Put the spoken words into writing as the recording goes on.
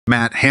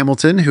Matt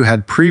Hamilton, who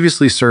had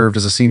previously served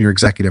as a senior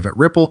executive at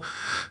Ripple,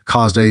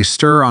 caused a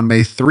stir on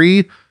May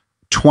 3,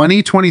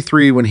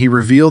 2023, when he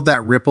revealed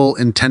that Ripple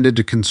intended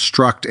to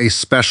construct a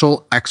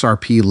special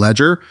XRP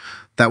ledger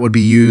that would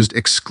be used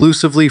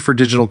exclusively for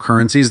digital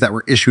currencies that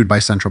were issued by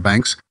central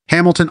banks.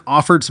 Hamilton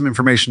offered some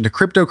information to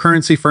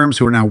cryptocurrency firms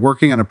who are now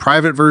working on a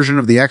private version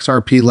of the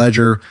XRP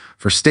ledger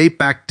for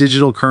state-backed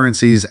digital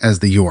currencies as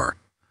the EUR.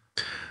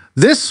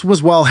 This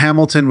was while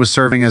Hamilton was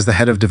serving as the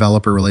head of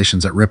developer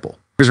relations at Ripple.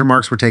 His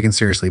remarks were taken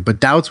seriously,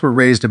 but doubts were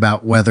raised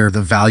about whether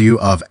the value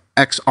of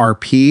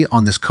XRP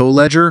on this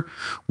co-ledger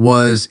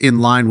was in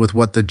line with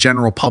what the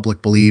general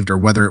public believed, or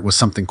whether it was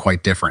something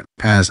quite different.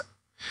 As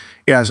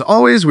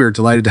always, we're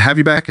delighted to have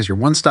you back as your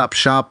one-stop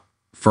shop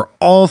for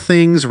all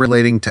things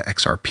relating to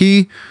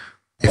XRP.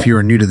 If you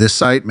are new to this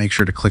site, make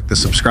sure to click the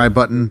subscribe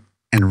button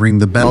and ring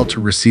the bell to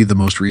receive the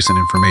most recent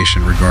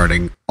information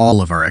regarding all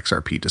of our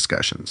XRP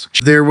discussions.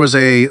 There was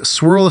a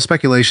swirl of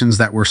speculations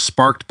that were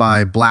sparked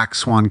by Black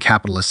Swan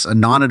Capitalists, a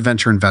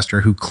non-adventure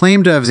investor who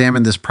claimed to have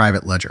examined this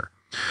private ledger.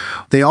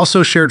 They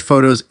also shared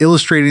photos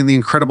illustrating the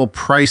incredible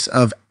price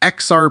of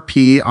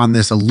XRP on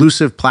this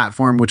elusive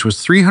platform, which was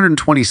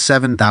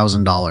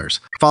 $327,000.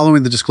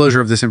 Following the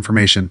disclosure of this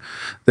information,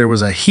 there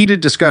was a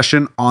heated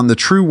discussion on the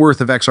true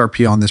worth of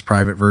XRP on this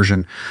private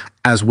version,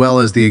 as well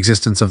as the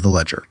existence of the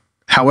ledger.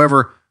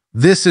 However,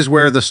 this is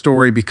where the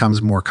story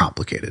becomes more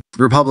complicated.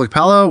 Republic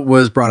Palo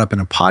was brought up in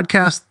a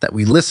podcast that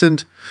we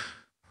listened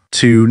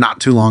to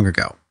not too long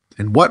ago.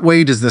 In what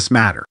way does this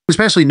matter?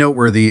 Especially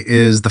noteworthy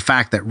is the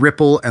fact that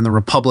Ripple and the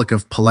Republic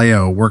of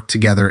Paleo worked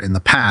together in the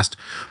past,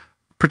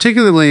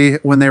 particularly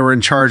when they were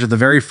in charge of the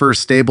very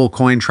first stable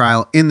coin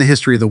trial in the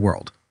history of the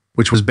world,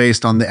 which was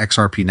based on the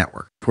XRP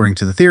network. According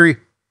to the theory,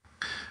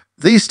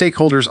 these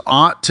stakeholders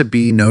ought to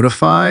be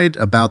notified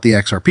about the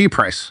XRP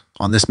price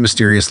on this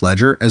mysterious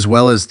ledger, as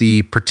well as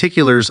the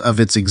particulars of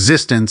its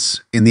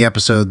existence in the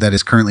episode that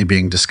is currently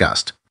being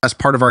discussed. As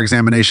part of our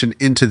examination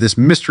into this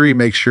mystery,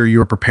 make sure you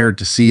are prepared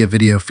to see a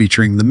video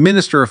featuring the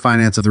Minister of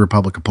Finance of the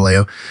Republic of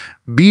Paleo.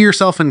 Be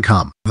yourself and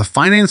come. The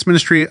Finance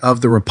Ministry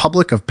of the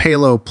Republic of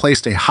Paleo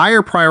placed a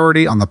higher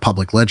priority on the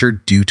public ledger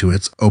due to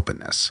its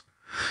openness.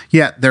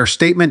 Yet their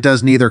statement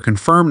does neither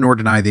confirm nor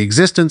deny the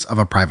existence of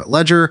a private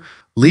ledger,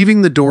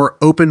 leaving the door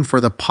open for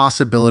the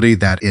possibility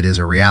that it is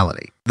a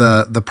reality.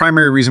 The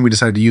primary reason we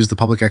decided to use the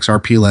public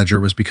XRP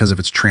ledger was because of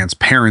its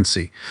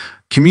transparency.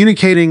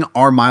 Communicating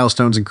our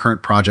milestones and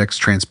current projects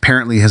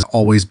transparently has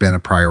always been a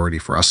priority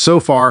for us. So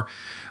far,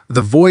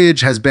 the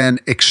voyage has been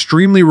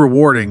extremely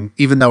rewarding,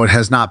 even though it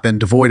has not been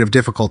devoid of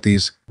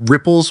difficulties.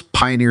 Ripple's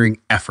pioneering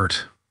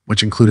effort,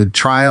 which included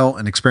trial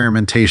and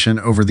experimentation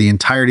over the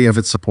entirety of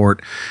its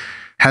support,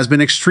 has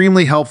been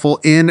extremely helpful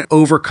in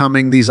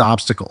overcoming these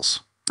obstacles.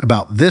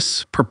 About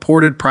this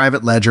purported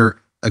private ledger,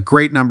 a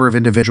great number of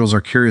individuals are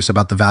curious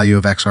about the value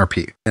of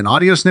XRP. An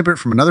audio snippet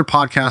from another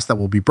podcast that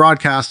will be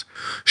broadcast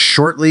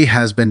shortly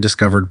has been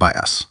discovered by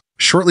us.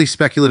 Shortly,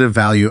 speculative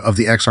value of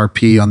the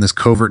XRP on this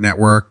covert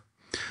network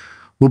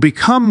will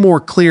become more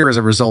clear as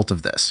a result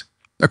of this.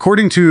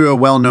 According to a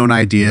well-known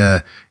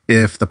idea,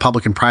 if the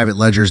public and private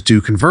ledgers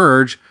do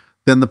converge,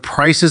 then the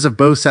prices of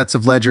both sets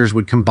of ledgers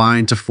would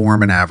combine to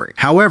form an average.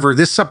 However,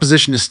 this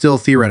supposition is still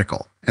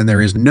theoretical, and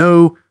there is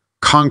no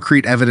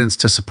concrete evidence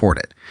to support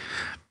it.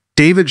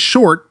 David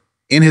Short,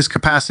 in his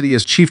capacity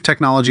as Chief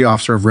Technology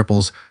Officer of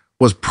Ripple's,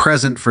 was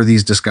present for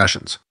these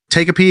discussions.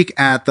 Take a peek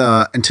at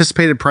the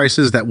anticipated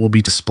prices that will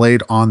be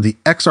displayed on the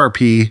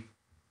XRP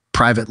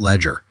private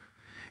ledger.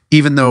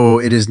 Even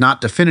though it is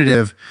not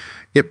definitive,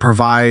 it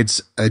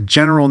provides a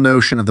general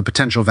notion of the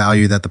potential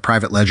value that the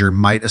private ledger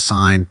might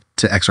assign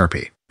to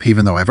XRP.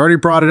 Even though I've already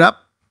brought it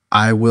up,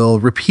 I will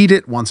repeat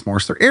it once more.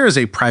 So there is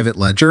a private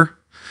ledger.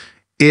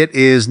 It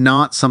is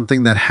not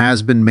something that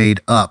has been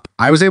made up.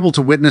 I was able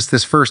to witness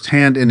this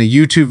firsthand in a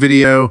YouTube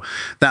video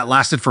that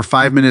lasted for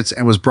 5 minutes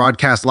and was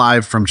broadcast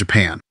live from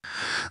Japan.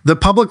 The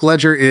public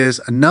ledger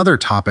is another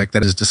topic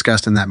that is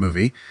discussed in that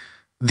movie.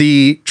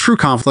 The true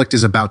conflict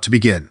is about to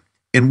begin.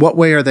 In what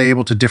way are they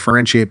able to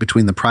differentiate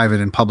between the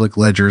private and public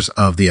ledgers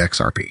of the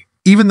XRP?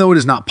 Even though it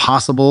is not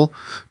possible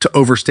to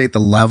overstate the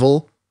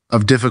level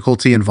of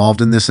difficulty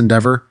involved in this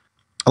endeavor,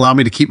 allow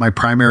me to keep my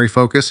primary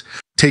focus.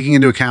 Taking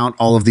into account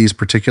all of these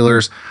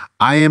particulars,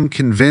 I am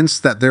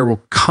convinced that there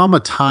will come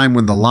a time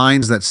when the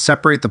lines that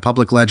separate the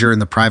public ledger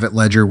and the private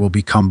ledger will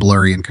become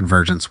blurry and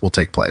convergence will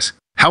take place.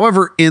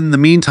 However, in the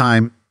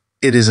meantime,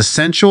 it is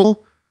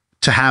essential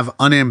to have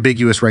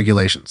unambiguous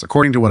regulations,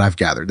 according to what I've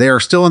gathered. They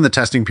are still in the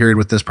testing period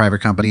with this private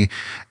company,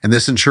 and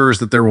this ensures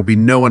that there will be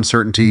no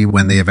uncertainty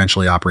when they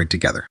eventually operate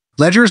together.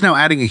 Ledger is now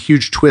adding a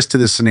huge twist to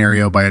this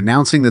scenario by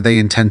announcing that they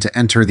intend to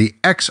enter the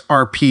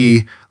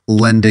XRP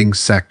lending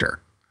sector.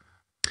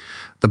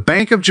 The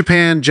Bank of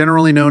Japan,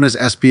 generally known as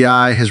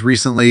SBI, has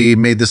recently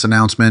made this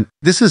announcement.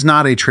 This is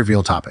not a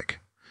trivial topic.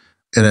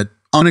 It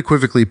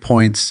unequivocally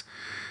points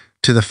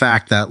to the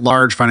fact that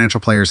large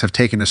financial players have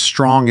taken a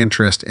strong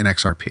interest in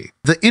XRP.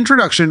 The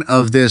introduction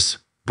of this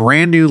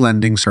brand new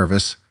lending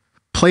service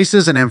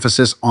places an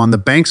emphasis on the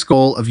bank's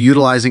goal of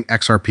utilizing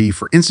XRP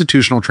for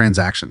institutional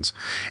transactions.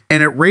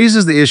 And it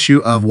raises the issue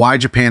of why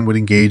Japan would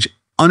engage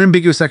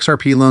unambiguous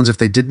XRP loans if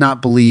they did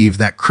not believe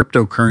that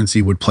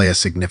cryptocurrency would play a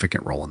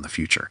significant role in the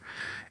future.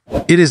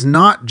 It is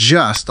not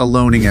just a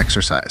loaning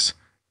exercise.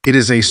 It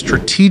is a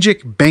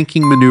strategic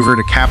banking maneuver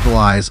to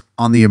capitalize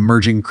on the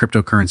emerging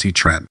cryptocurrency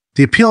trend.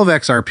 The appeal of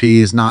XRP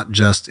is not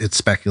just its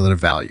speculative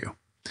value.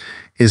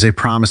 It is a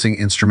promising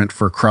instrument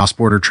for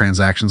cross-border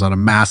transactions on a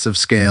massive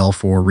scale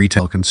for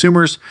retail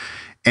consumers.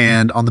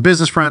 And on the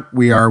business front,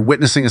 we are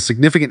witnessing a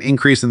significant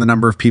increase in the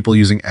number of people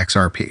using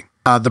XRP.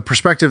 The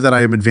perspective that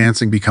I am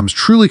advancing becomes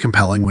truly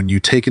compelling when you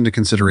take into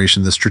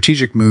consideration the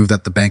strategic move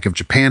that the Bank of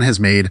Japan has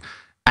made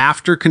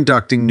after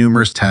conducting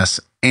numerous tests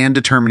and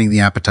determining the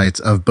appetites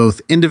of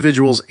both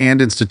individuals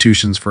and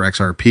institutions for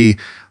XRP.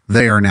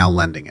 They are now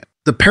lending it.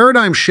 The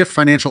paradigm shift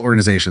financial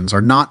organizations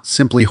are not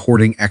simply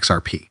hoarding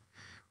XRP.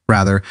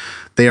 Rather,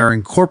 they are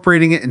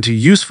incorporating it into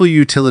useful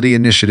utility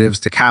initiatives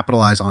to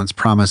capitalize on its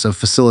promise of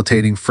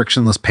facilitating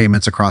frictionless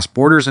payments across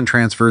borders and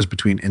transfers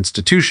between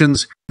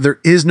institutions. There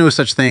is no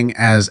such thing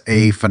as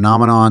a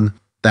phenomenon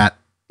that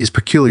is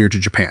peculiar to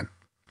Japan.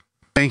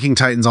 Banking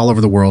titans all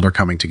over the world are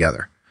coming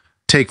together.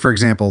 Take, for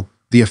example,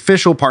 the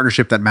official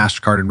partnership that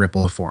MasterCard and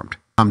Ripple have formed.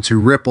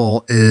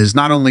 Ripple is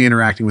not only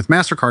interacting with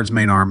MasterCard's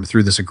main arm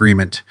through this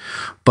agreement,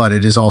 but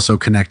it is also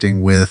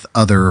connecting with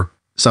other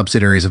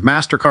subsidiaries of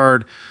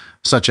MasterCard,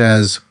 such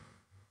as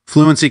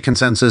Fluency,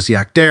 Consensus,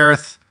 Yak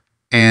Dareth,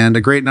 and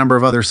a great number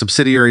of other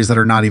subsidiaries that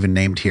are not even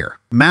named here.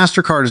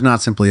 MasterCard is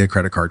not simply a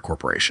credit card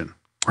corporation.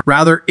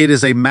 Rather, it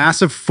is a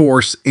massive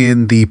force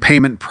in the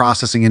payment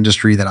processing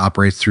industry that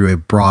operates through a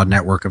broad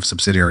network of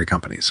subsidiary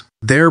companies.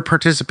 Their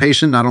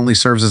participation not only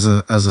serves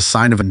as a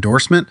sign of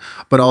endorsement,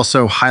 but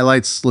also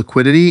highlights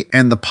liquidity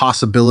and the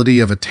possibility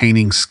of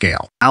attaining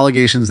scale.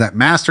 Allegations that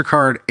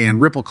MasterCard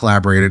and Ripple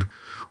collaborated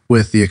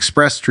with the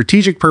express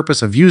strategic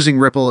purpose of using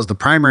Ripple as the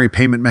primary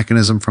payment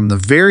mechanism from the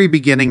very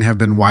beginning have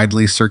been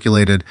widely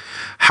circulated.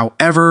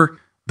 However,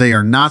 they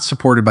are not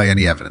supported by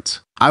any evidence.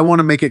 I want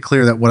to make it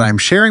clear that what I'm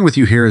sharing with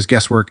you here is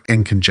guesswork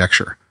and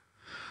conjecture.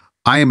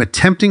 I am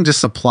attempting to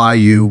supply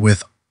you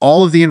with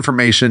all of the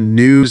information,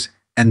 news,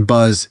 and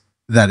buzz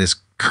that is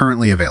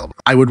currently available.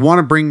 I would want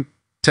to bring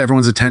to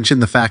everyone's attention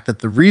the fact that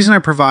the reason I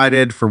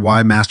provided for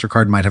why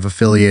MasterCard might have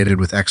affiliated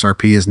with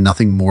XRP is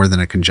nothing more than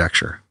a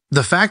conjecture.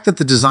 The fact that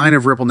the design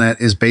of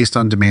RippleNet is based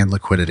on demand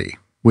liquidity,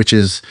 which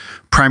is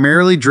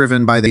primarily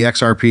driven by the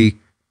XRP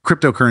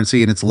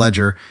cryptocurrency and its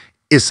ledger,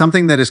 is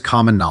something that is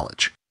common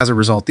knowledge. As a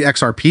result, the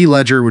XRP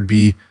ledger would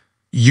be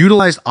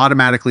utilized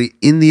automatically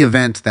in the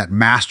event that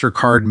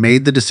MasterCard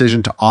made the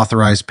decision to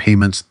authorize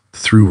payments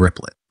through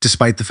Ripplet.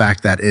 Despite the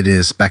fact that it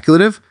is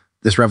speculative,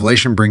 this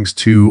revelation brings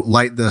to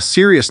light the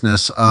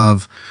seriousness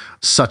of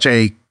such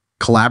a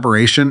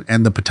collaboration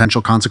and the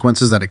potential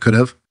consequences that it could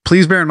have.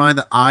 Please bear in mind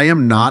that I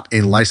am not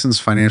a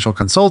licensed financial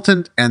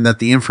consultant and that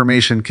the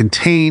information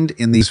contained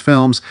in these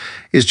films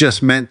is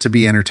just meant to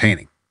be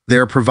entertaining.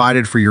 They're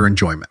provided for your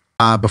enjoyment.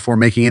 Before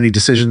making any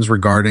decisions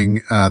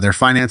regarding their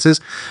finances,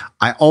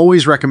 I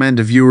always recommend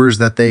to viewers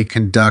that they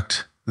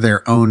conduct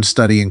their own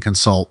study and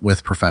consult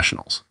with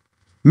professionals.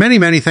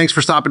 Many thanks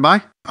for stopping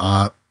by.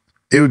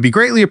 It would be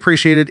greatly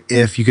appreciated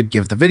if you could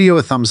give the video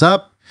a thumbs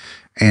up,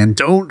 and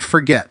don't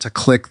forget to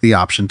click the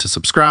option to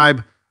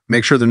subscribe.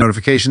 Make sure the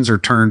notifications are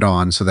turned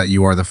on so that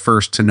you are the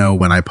first to know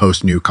when I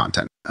post new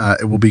content.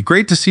 It will be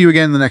great to see you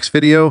again in the next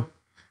video,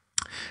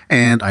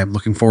 and I'm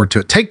looking forward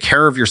to it. Take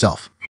care of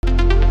yourself.